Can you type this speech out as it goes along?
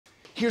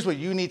here's what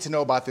you need to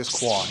know about this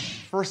quad.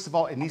 First of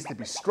all, it needs to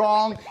be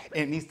strong,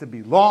 and it needs to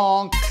be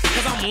long.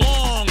 Because I'm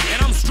long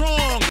and I'm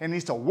strong. And it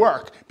needs to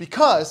work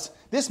because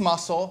this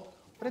muscle,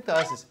 what it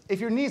does is, if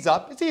your knee's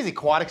up, it's easy.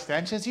 Quad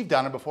extensions, you've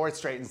done it before, it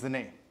straightens the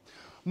knee.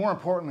 More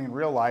importantly, in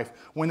real life,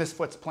 when this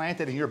foot's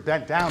planted and you're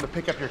bent down to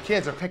pick up your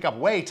kids or pick up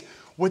weight,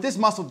 what this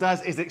muscle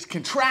does is it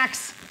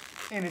contracts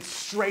and it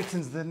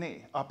straightens the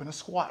knee up in a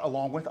squat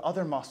along with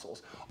other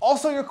muscles.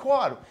 Also your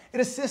quad, it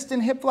assists in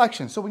hip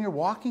flexion. So when you're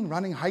walking,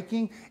 running,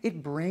 hiking,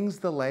 it brings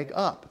the leg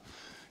up.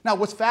 Now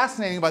what's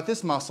fascinating about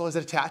this muscle is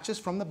it attaches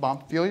from the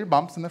bump, feel your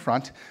bumps in the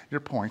front, your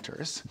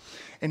pointers.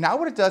 And now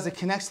what it does, it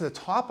connects to the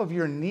top of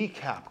your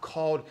kneecap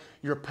called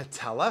your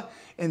patella,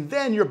 and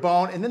then your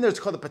bone, and then there's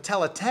called the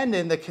patella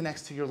tendon that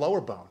connects to your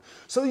lower bone.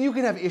 So you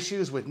can have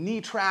issues with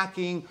knee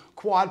tracking,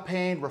 quad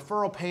pain,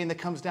 referral pain that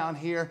comes down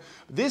here.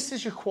 This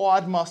is your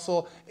quad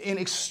muscle, an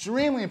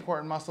extremely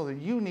important muscle that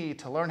you need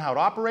to learn how it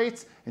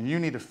operates and you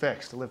need to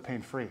fix to live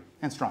pain-free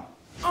and strong.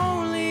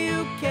 Only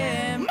you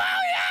can.